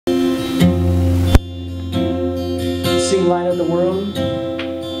sing Light of the World?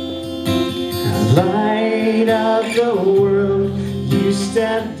 Light of the world, you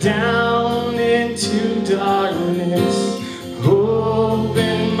step down into darkness.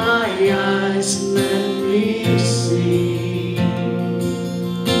 Open my eyes, let me see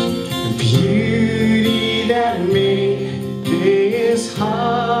the beauty that made this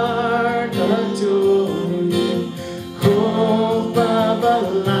heart adore you. Hope of a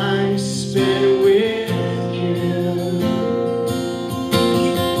life spent with you.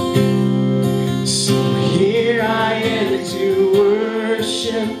 So here I am to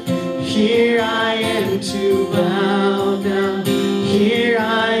worship, here I am to bow down, here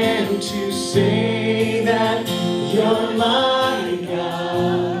I am to say that you're my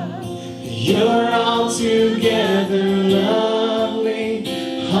God. You're altogether lovely,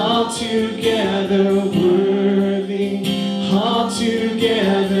 altogether worthy,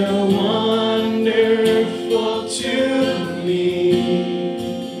 altogether wonderful to me.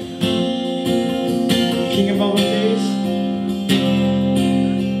 King of all days,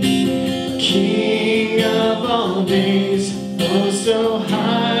 King of all days, oh so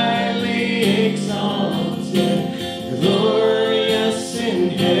highly exalted, glorious in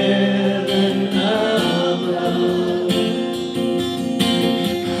heaven above.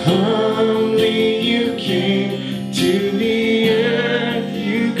 Humbly you came to the earth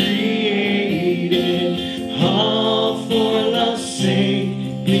you created, all for love's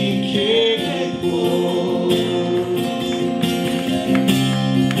sake became poor.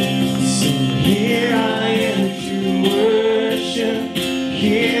 So here I am to worship,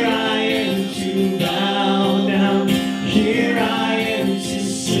 here I am to bow down, here I am to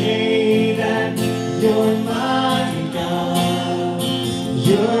say that you're my God.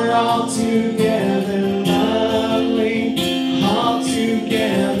 You're altogether lovely,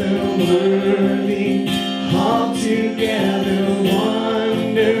 altogether worthy, altogether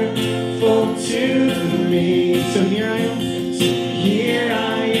wonderful to me. So here I am. So here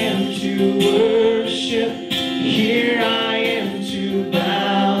I am to worship, here I am to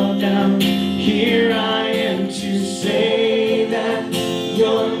bow down, here I am to say that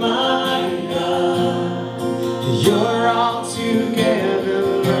you're my God. You're altogether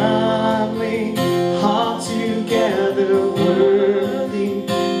lovely, altogether worthy,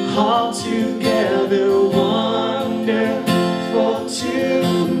 altogether wonderful to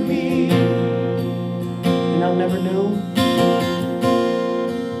me. And I'll never know,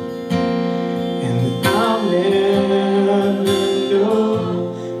 and I'll never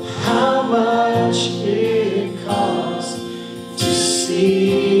know how much it costs to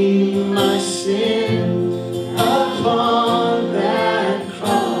see my sin upon that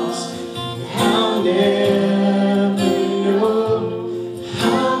cross. I'll never know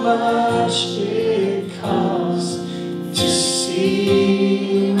how much it costs to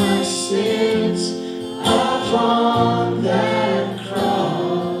see my sins upon that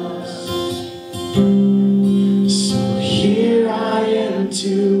cross. So here I am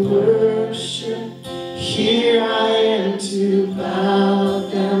to worship, here I am to bow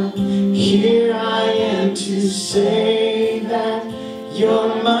down, here I am to say that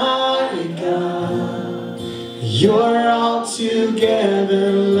you're my God. You're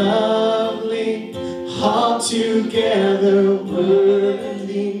altogether lovely, altogether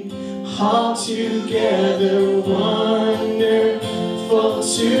worthy, altogether wonderful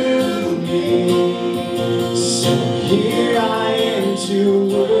to me. So here I am to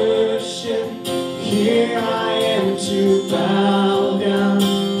worship, here I am to bow down,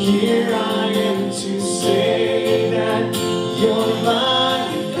 here I am to say that you're my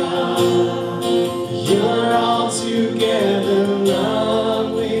God. You're altogether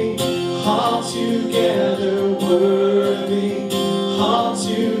lovely, altogether worthy,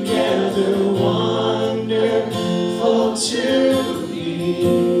 altogether wonderful to me.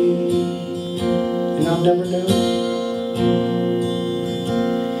 And I'll never know,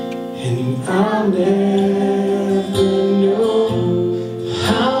 and I'll never know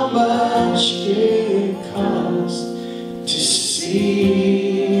how much it costs to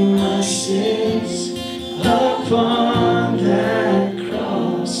see my sins upon